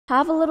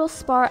Have a little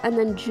spar and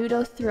then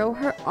judo throw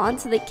her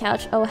onto the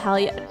couch. Oh, hell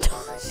yeah.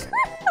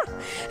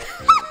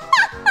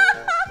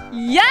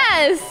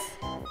 Yes!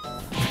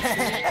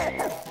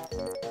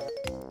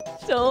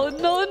 No,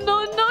 no,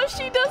 no, no,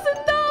 she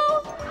doesn't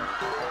know.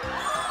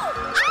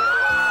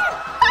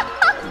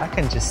 I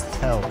can just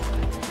tell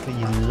that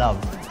you love.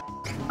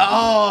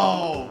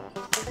 Oh,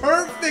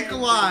 perfect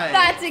line.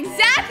 That's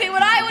exactly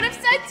what I would have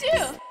said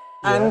too.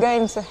 I'm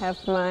going to have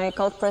my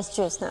cold pressed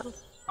juice now.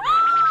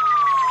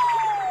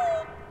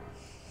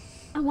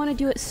 I want to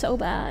do it so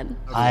bad.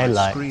 I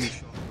like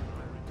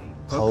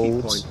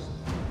cold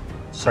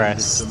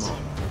pressed.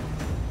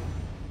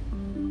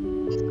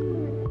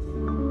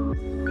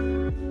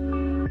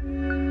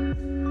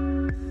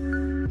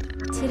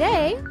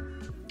 Today,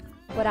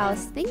 what I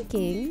was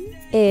thinking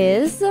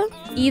is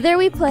either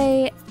we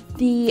play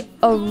the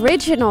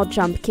original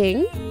Jump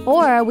King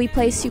or we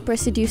play Super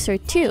Seducer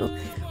 2,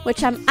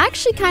 which I'm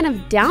actually kind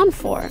of down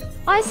for.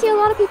 I see a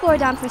lot of people are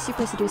down for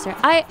Super Seducer.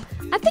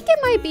 I think it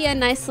might be a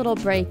nice little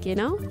break, you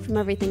know, from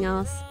everything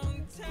else.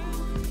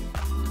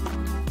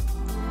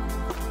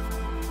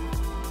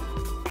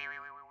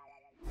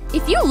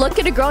 If you look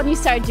at a girl and you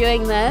start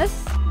doing this,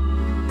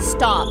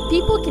 stop.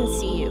 People can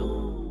see you.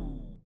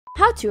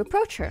 How to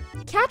approach her.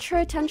 Catch her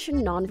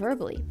attention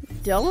non-verbally.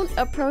 Don't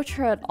approach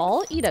her at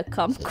all. Eat a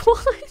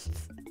kumquat.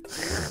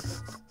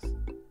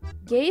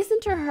 Gaze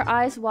into her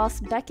eyes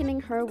whilst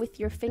beckoning her with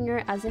your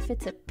finger as if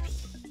it's a pea.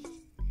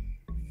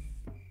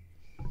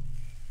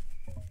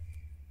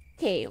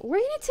 Okay, we're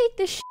gonna take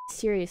this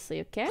seriously,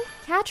 okay?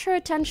 Catch her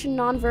attention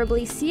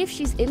non-verbally. See if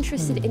she's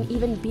interested in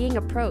even being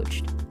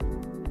approached.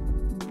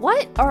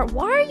 Why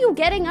are you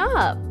getting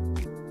up?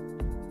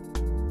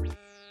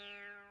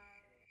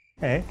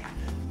 Hey,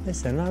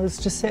 listen, I was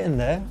just sitting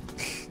there.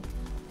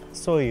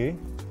 Saw you.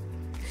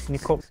 And you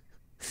caught.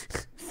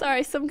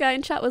 Sorry, some guy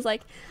in chat was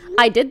like,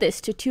 I did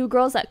this to 2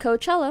 girls at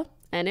Coachella,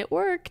 and it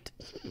worked.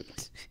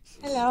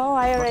 Hello,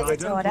 are you ready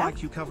to order?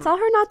 Tell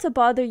her not to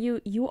bother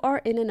you. You are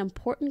in an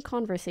important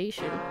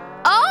conversation.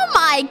 Oh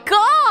my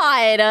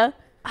god!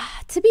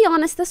 To be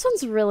honest, this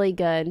one's really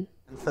good.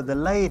 For the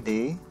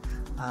lady,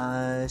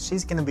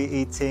 she's gonna be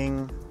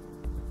eating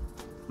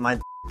my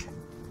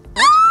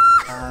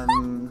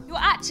You're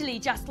actually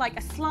just like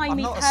a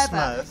slimy I'm not a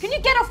pervert. Smurf. Can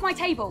you get off my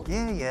table?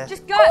 Yeah.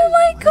 Just go. Oh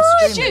my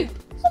god! Shoot!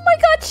 Oh my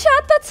god,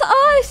 chat, that's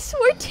us!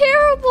 We're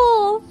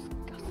terrible!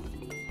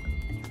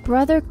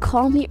 Brother,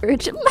 call me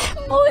urgent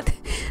memo with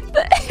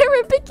the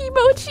Arabic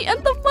emoji and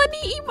the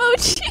money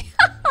emoji.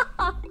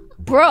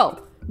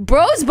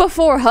 Bros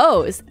before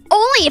hoes.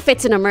 Only if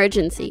it's an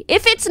emergency.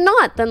 If it's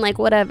not, then like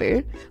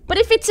whatever. But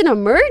if it's an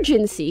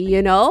emergency,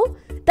 you know?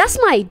 That's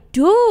my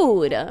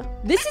dude.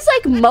 This is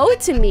like Mo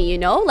to me, you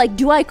know? Like,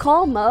 do I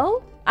call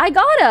Mo? I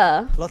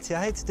gotta. Lottie,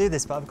 I hate to do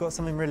this, but I've got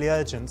something really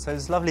urgent. So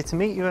it's lovely to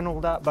meet you and all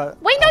that, but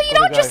Wait, no, you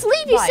don't just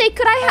leave. You say,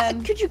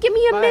 could you give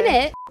me a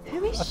minute?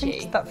 Who is I think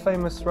it's that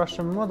famous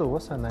Russian model.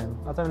 What's her name?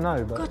 I don't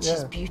know, but God, yeah.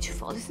 she's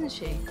beautiful, isn't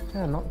she?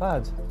 Yeah, not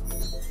bad.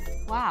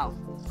 Wow.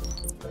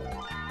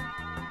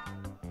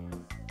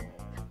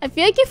 I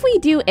feel like if we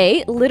do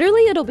 8,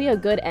 literally it'll be a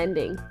good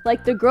ending.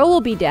 Like the girl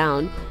will be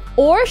down.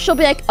 Or she'll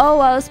be like, oh,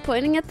 I was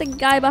pointing at the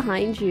guy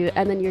behind you,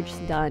 and then you're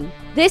just done.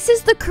 This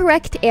is the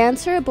correct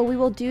answer, but we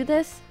will do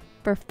this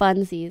for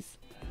funsies.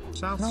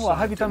 No, I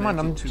hope you don't mind.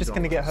 I'm just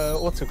going to get her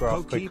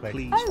autograph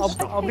quickly.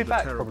 I'll be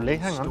back probably.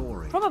 Hang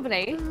on.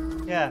 Probably.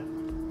 Yeah.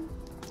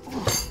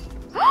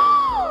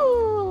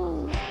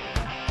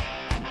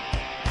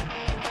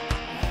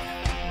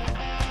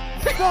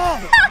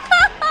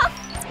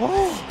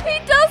 He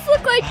does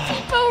look like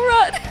Tipo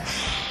Run.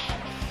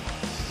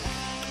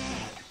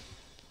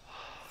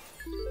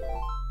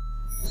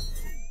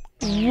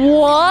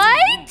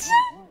 What?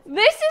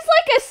 This is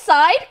like a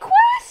side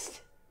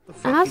quest?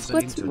 Ask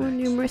what's more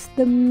numerous,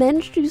 the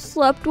men she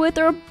slept with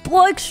or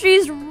blood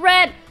she's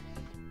red.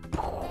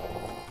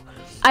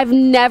 I've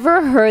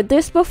never heard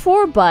this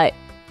before, but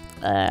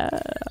okay,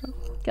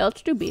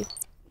 let's do B.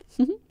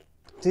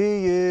 Do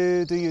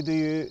you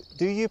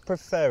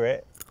prefer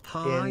it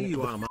in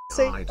the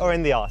pussy or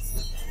in the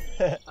ass?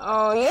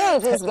 Oh, yeah,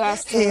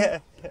 disgusting. Yeah.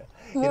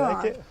 You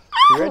like it?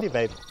 You ready,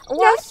 babe?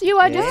 Yes, you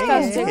are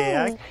disgusting.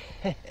 Yeah.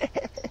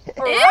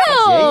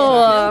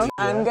 Ew!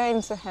 I'm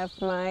going to have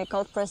my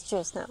cold pressed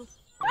juice now.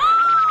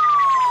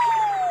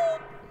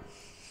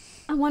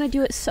 I want to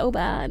do it so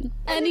bad.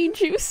 Any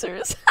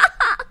juicers?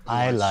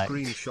 I like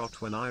screenshot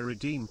when I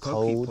redeem Poki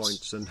cold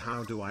points, and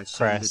how do I send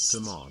pressed. it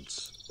to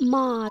mods?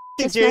 Mod.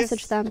 Just Juice.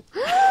 message them.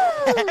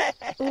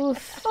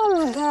 Oof. Oh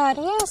my god,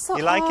 you're so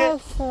You like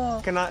awful.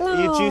 it? Can I? No.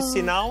 Are you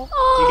juicy now?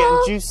 You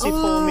getting juicy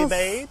for me,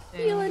 babe?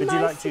 Feeling Would you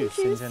nice like and juice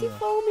in juicy general?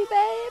 for me,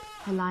 babe.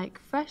 I like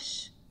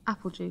fresh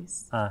apple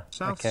juice. Ah,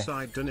 okay.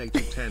 Southside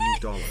donated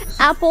 $10.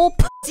 Apple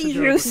pussy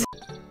juice.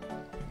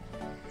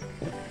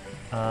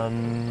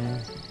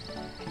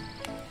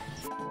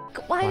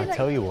 Why Well, did I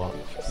tell you what,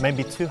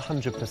 maybe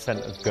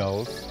 200% of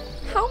girls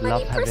How many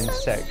love having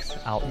percent? sex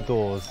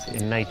outdoors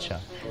in nature,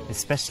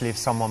 especially if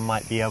someone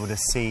might be able to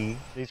see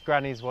these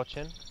grannies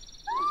watching.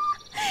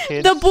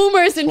 Kids, The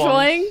boomers swans.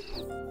 enjoying.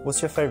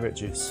 What's your favorite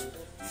juice?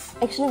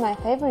 Actually, my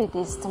favorite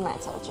is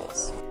tomato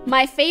juice.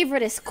 My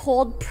favorite is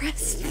cold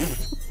pressed.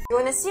 You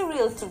wanna see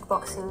real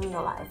kickboxing in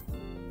real life?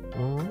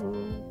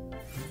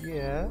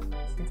 Yeah,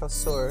 I think I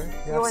saw her.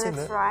 Yeah, You I've seen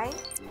wanna it. try?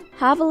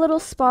 Have a little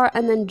spar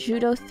and then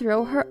judo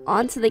throw her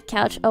onto the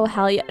couch. Oh,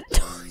 hell yeah.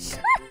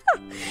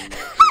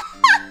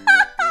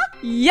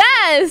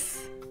 Yes!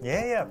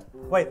 Yeah, yeah.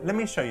 Wait, let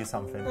me show you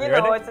something. You know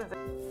ready? what to do.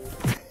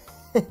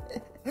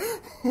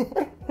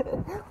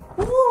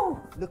 Woo!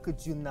 Look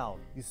at you now,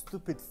 you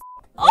stupid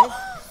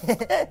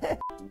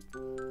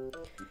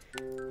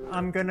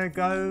I'm gonna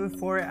go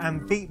for it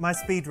and beat my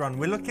speed run.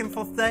 We're looking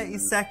for 30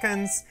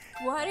 seconds.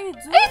 What are you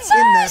doing? It's In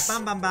there, us!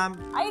 bam, bam,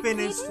 bam. Are you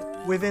Finished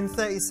kidding? within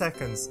 30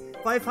 seconds.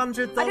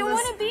 $500. I don't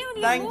wanna be on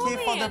your Thank you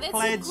movie. for the That's a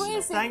pledge.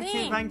 crazy Thank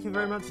thing. you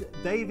very much.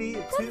 Davey,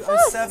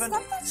 207.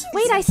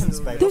 Wait,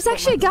 Babe. there's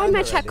actually a guy in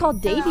my chat Already.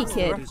 called Davy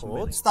Kid.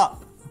 Record.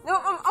 Stop. No,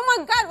 oh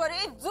my god, what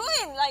are you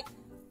doing? Like,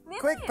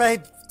 Quick,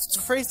 babe.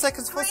 3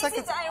 seconds, 4 crazy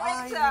seconds.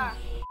 director.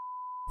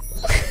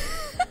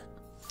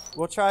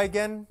 We'll try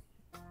again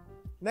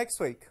next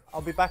week. I'll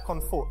be back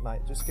on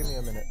Fortnite. Just give me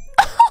a minute.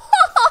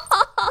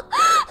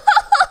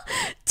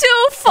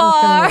 Too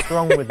far! What's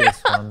wrong with this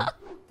one?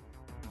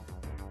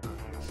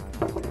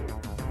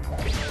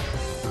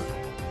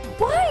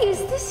 Why is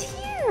this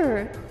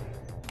here?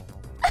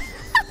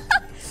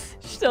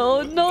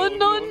 No, no,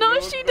 no, no,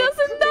 she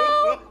doesn't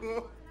know.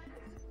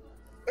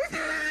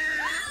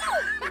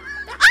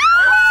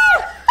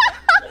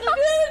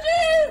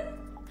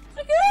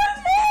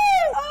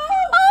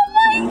 Oh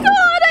my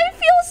god, I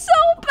feel so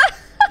bad.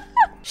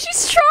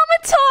 She's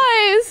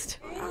traumatized.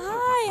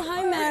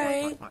 Hi,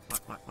 Mary.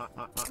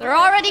 They're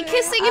already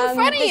kissing in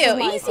front of this you. is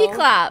Michael. Easy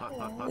clap.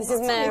 This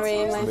is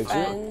Mary, my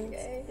friend.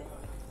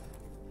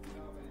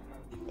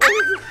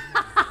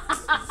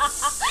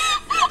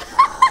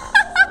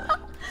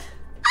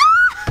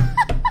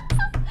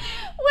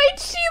 Wait,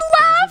 she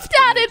laughed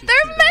at it.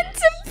 They're meant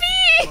to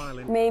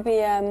be.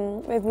 Maybe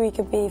we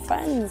could be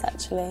friends,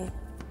 actually.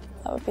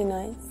 That would be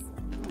nice.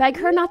 Beg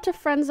her not to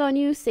friend zone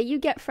you. Say you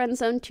get friend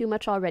zoned too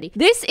much already.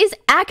 This is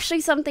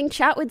actually something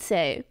chat would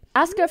say.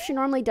 Ask her if she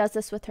normally does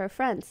this with her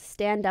friends.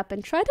 Stand up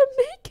and try to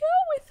make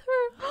out with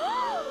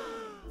her.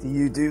 Do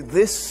you do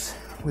this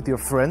with your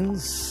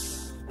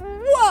friends?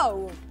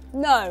 Whoa!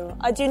 No,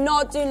 I do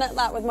not do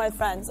that with my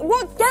friends.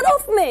 What? Get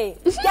off me!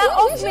 Get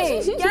off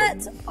me!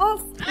 Get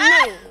off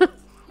me!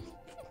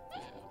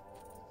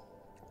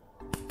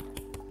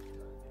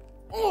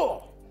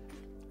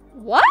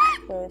 What?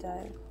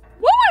 Weirdo.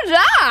 What was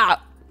that?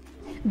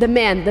 The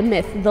man, the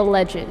myth, the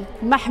legend.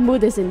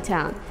 Mahmoud is in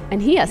town,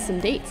 and he has some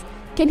dates.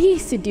 Can he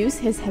seduce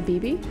his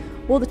Habibi?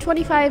 Will the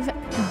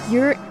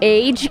 25-year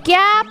age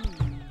gap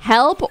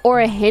help or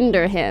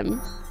hinder him?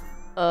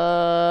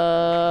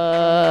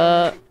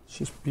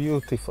 She's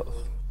beautiful.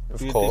 Of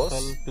Beautiful,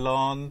 course.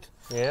 blonde,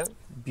 Yeah.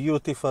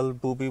 beautiful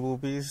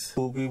boobies,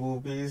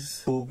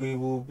 boobies,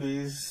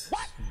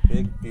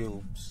 big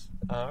boobs.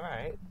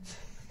 Alright.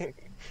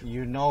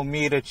 You know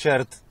me,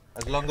 Richard.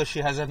 As long as she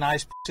has a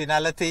nice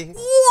personality.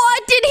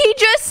 What did he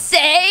just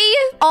say?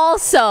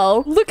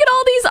 Also, look at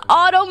all these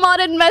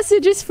auto-modded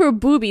messages for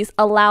boobies.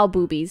 Allow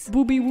boobies.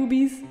 Booby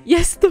woobies.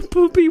 Yes, the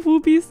booby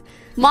woobies.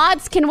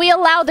 Mods, can we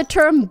allow the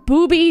term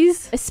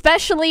boobies?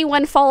 Especially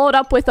when followed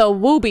up with a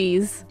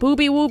woobies.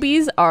 Booby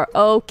woobies are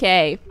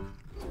okay.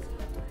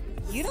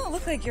 You don't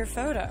look like your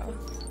photo.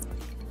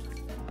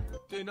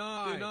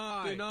 Deny.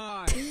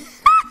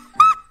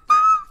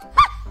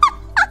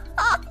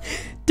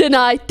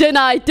 Deny,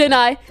 deny,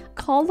 deny.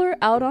 Call her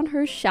out on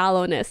her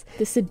shallowness.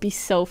 This would be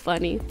so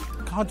funny.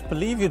 Can't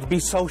believe you'd be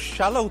so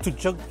shallow to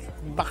judge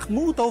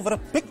Mahmoud over a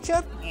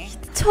picture.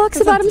 Talks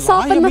Doesn't about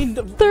himself lie. in I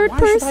the mean, third why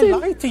person. should I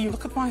lie to you?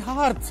 Look at my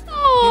heart. You know,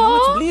 Aww.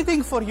 it's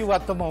bleeding for you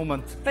at the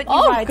moment. But you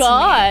Oh lied to me.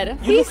 god, You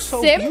he's look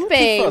so simping.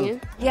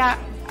 beautiful. Yeah,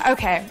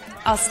 okay,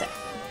 I'll stay.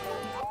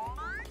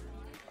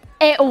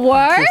 It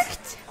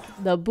worked?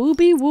 The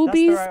booby That's the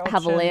woobies right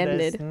have option.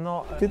 landed. There's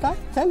not Did I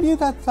tell you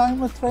that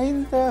I'm a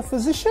trained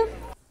physician?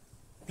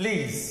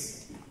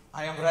 Please,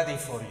 I am ready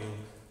for you.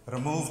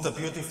 Remove the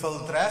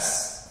beautiful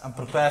dress and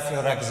prepare for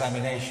your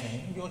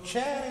examination. Your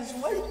chair is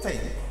waiting.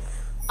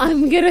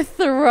 I'm gonna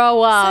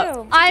throw up.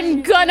 So,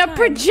 I'm gonna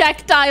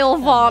projectile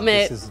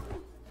vomit. This is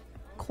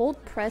Cold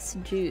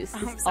pressed juice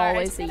I'm is sorry, I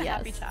always just a got yes.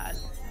 Happy chat.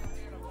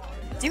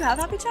 Do you have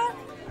happy chat?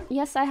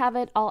 Yes, I have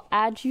it. I'll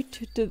add you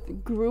to the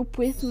group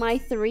with my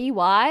 3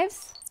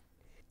 wives.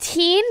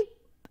 Teen?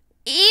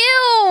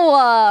 Ew!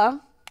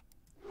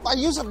 My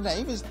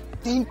username is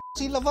Team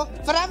Lover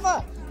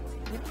Forever.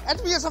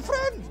 Add me as a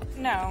friend.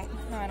 No,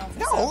 I don't think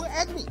No, so.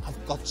 add me.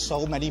 I've got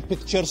so many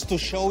pictures to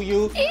show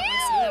you.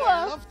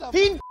 Ew!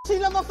 Team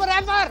Lover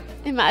Forever.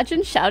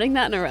 Imagine shouting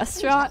that in a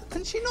restaurant.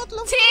 Can she not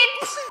love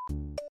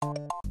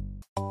Teen!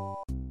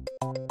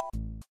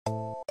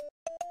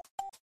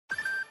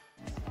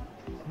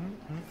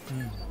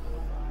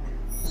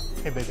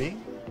 Hey, baby.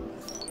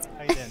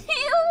 How you doing?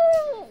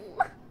 Ew!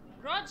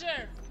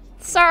 Roger!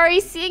 Sorry,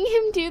 seeing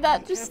him do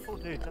that just... Careful,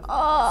 dude.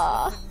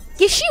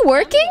 Is she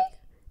working?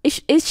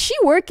 Is she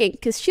working?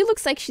 Because she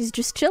looks like she's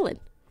just chilling.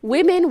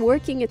 women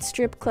working at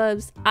strip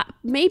clubs,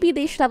 maybe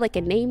they should have like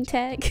a name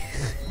tag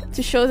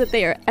to show that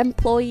they are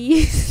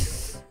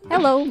employees.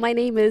 Hello, my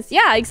name is...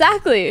 Yeah,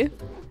 exactly.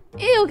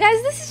 Ew,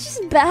 guys, this is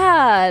just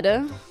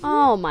bad.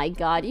 Oh my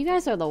god, you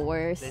guys are the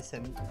worst.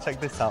 Listen, check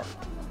this out.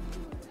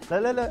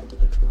 Look.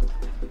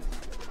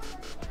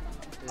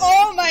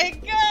 Oh my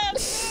god!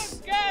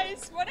 Look,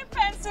 guys, what a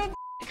pencil!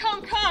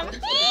 Come.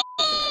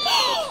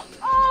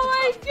 Oh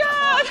my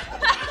god!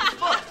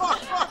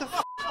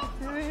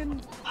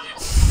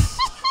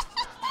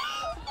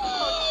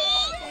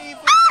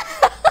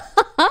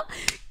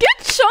 Good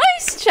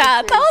choice,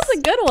 chat. That was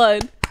a good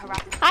one.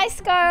 Hi,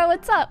 Scar.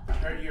 What's up? I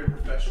heard you're a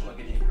professional at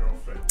getting a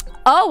girlfriend.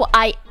 Oh,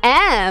 I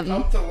am.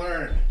 Come to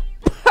learn.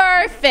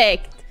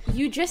 Perfect.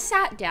 You just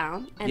sat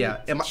down. And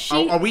Yeah.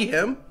 Are we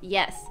him?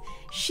 Yes.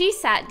 She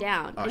sat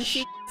down. Oh, and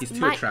she, he's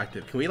too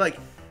attractive. Can we like?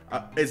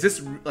 Is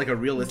this like a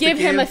realistic? Give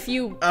him game? a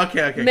few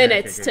okay,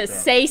 minutes okay, to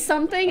say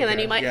something, and then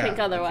he might yeah, think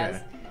otherwise.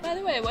 okay. By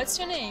the way, what's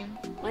your name?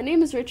 My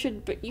name is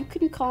Richard, but you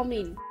can call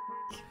me.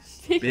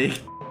 Big.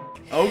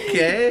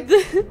 Okay.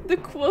 The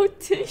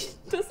quotation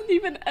doesn't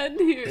even end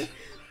here.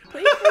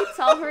 Please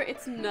tell her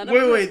it's none of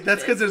Wait.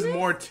 That's because there's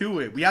more to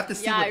it. We have to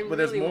see what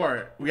there's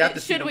more. We have to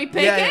see. Should we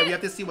pick it? Yeah, we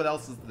have to see what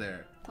else is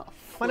there.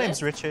 My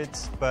name's Richard,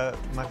 but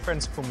my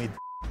friends call me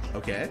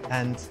Okay.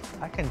 and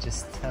I can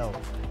just tell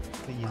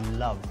that you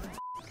love.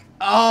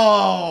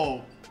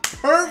 Oh,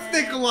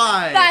 perfect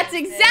line. That's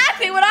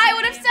exactly what I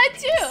would have said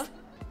too.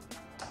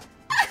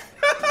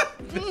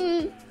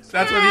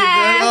 That's what he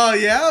said. Oh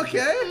yeah,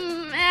 okay.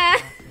 Eh.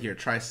 Here,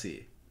 try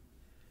C.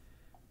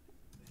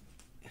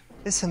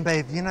 Listen,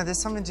 babe, you know, there's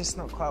something just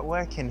not quite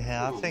working here.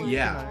 I think,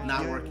 Yeah, you know,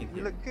 not you working You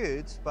here. look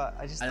good, but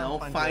I just I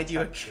don't don't find you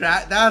attractive.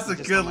 attractive. That's a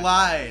Just good not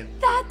my line.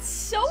 That's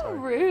so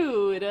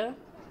rude.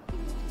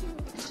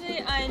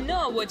 Actually, I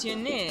know what you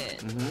need.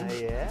 Mm-hmm.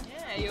 Yeah?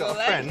 Yeah, you Got will a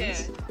like friend?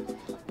 it.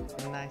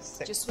 A nice,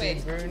 sexy Just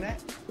wait.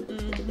 brunette?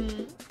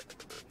 Mm-hmm.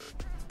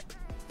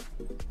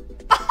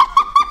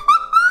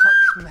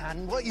 Fuck,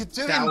 man, what are you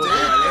doing, That was dude? the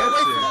right Get away from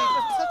answer. me,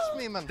 don't touch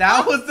me, man.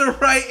 That was the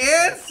right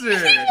answer.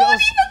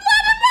 Girls-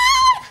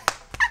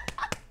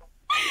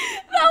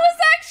 That was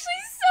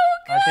actually so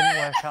good. I didn't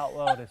work out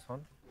well, this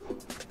one. Oh,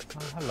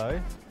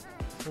 hello.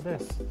 What's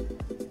this?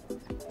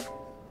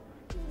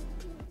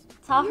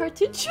 Tell her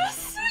to just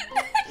sit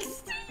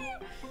next to you.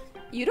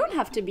 You don't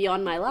have to be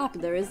on my lap.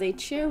 There is a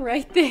chair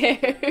right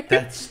there.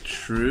 That's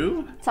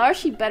true. Tell her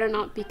she better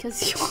not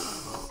because you.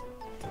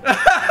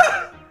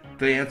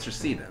 The answer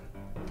C then.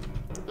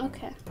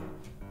 Okay.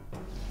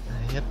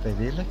 Yeah,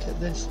 baby, look at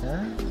this,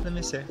 huh? Let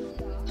me see.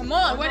 Come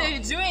on, what are you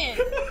doing?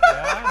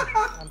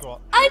 Yeah, and what?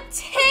 A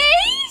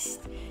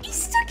taste? He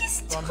stuck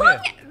his Well, I'm tongue.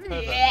 here.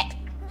 Blech.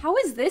 How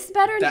is this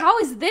better? And That- how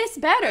is this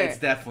better? It's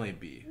definitely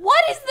B.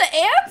 What is the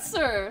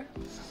answer?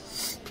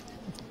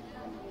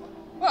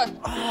 What?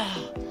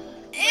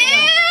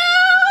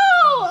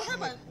 Ew!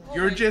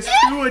 You're just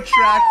too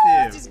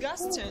attractive.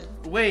 Disgusting.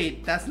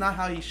 Wait, that's not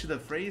how you should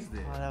have phrased it.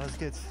 Oh, that was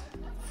good.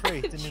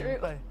 Free, didn't True. even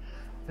play.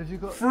 Have you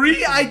got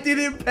Free, I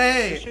didn't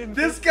pay. Shouldn't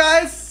This be.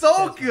 guy's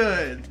so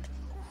good.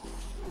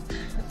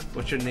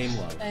 What's your name,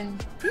 love?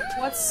 And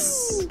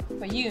what's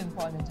for you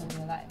important in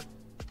your life?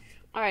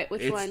 All right,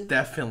 which It's one?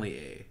 definitely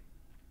A.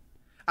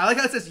 I like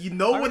how it says, you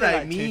know what really I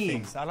like two mean.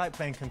 things. I like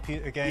playing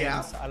computer games.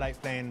 Yeah. I like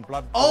playing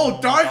Blood. Oh,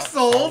 Dark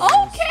Souls.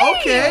 Okay,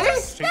 Okay.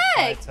 Street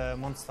respect. Fighter,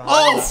 Monster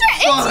Oh, Hunter.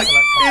 fuck. I like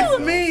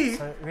It's me.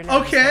 So really, I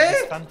just Okay. have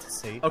this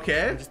fantasy.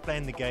 Okay. I'm just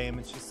playing the game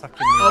and she's sucking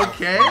me up,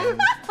 Okay. and, you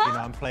know,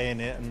 I'm playing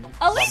it and.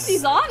 At least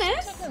he's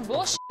honest. Fucking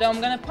bullshit. I'm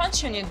gonna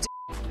punch you in your d.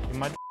 In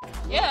my,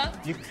 Yeah.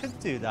 you could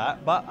do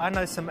that, but I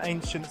know some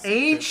ancient secrets.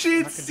 Ancient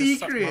and I could just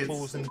suck my secrets.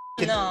 balls and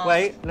No.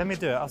 Wait, let me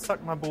do it. I'll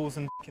suck my balls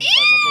and inside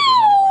my body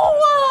and then it won't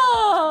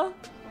Whoa! happen.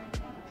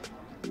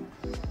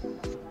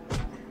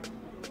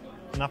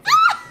 Nothing.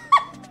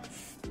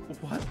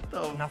 What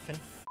the? Nothing.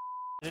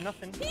 Do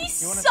nothing. He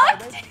You wanna try,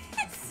 sucked babe? it.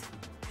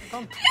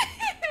 Come.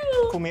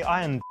 Ew. Call me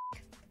Iron.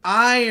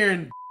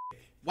 Iron.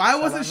 Why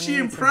So, wasn't I'm she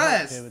gonna need some help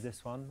impressed? here with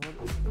this one.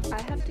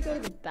 I have to go to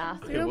the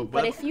bathroom, well, but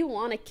but- if you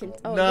want to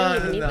oh, you No, don't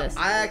even no, need no. this.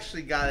 I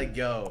actually gotta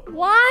go.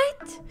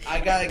 What? I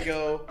gotta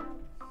go.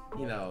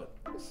 You know,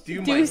 do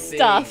my Do thing.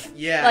 stuff.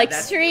 Yeah. Like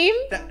that's- stream?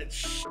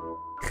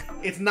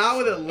 It's not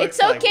what it looks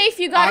It's like. okay if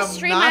you gotta I'm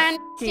stream, not I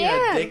f***ing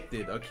understand.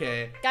 addicted,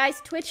 okay?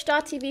 Guys,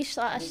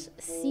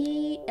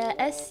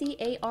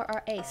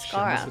 twitch.tv/SCARRA, Shit, I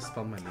Scara. must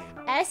spell my name.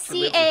 SCARRA.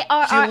 She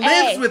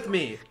lives with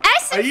me.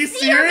 S Are and you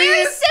C are very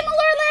serious?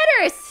 similar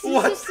letters.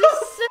 What the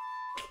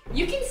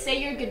You can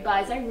say your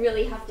goodbyes. I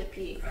really have to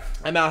pee.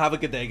 I'm out. Have a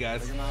good day,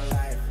 guys.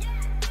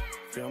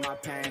 Feel my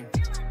pain.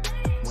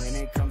 When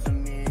it comes to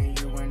me and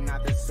you, we're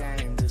not the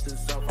same. This is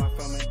so far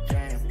from a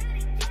game.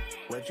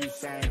 What you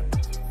saying?